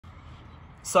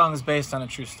The song is based on a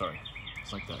true story.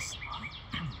 It's like this.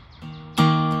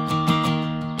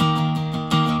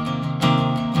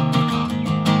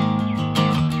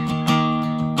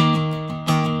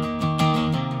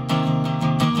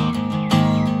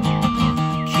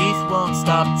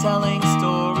 Stop telling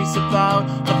stories about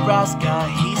Nebraska.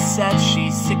 He said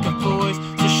she's sick of boys,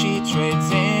 so she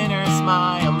trades in her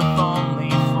smile, if only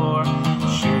for a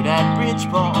shirt at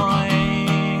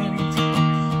Bridgepoint.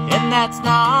 And that's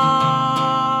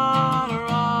not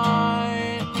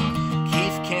right.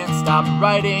 Keith can't stop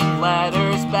writing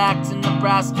letters back to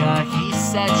Nebraska. He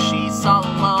said she's all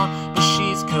alone, but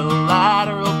she's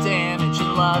collateral damage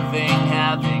and loving,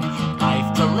 having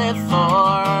life to live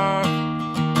for.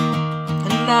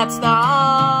 That's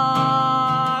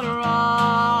not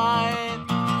right.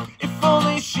 If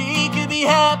only she could be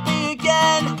happy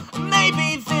again.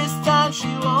 Maybe this time she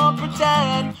won't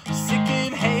pretend. Sick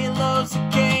of halos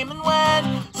that came and went,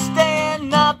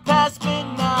 staying up past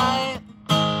midnight.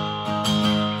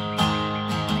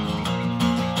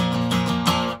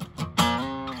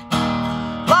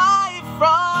 Live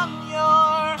from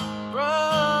your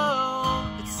room,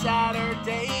 it's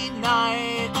Saturday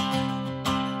night.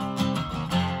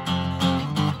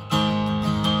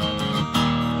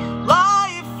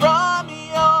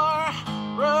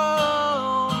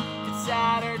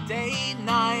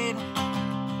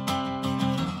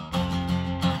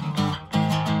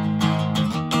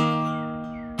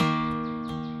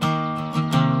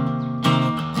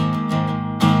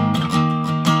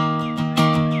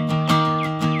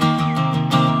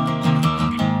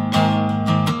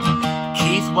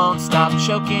 Won't stop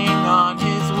choking on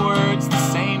his words, the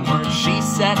same words she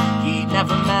said he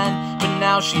never meant. But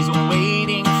now she's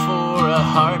waiting for a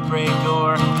heartbreak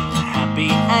or a happy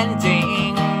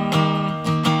ending,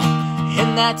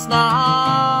 and that's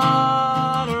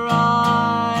not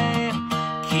right.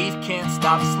 Keith can't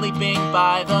stop sleeping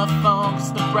by the phone,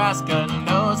 'cause Nebraska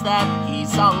knows that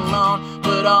he's all alone.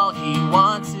 But all he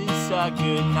wants is a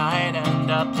good night and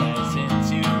a pleasant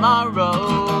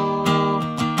tomorrow.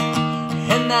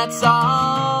 And that's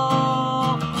all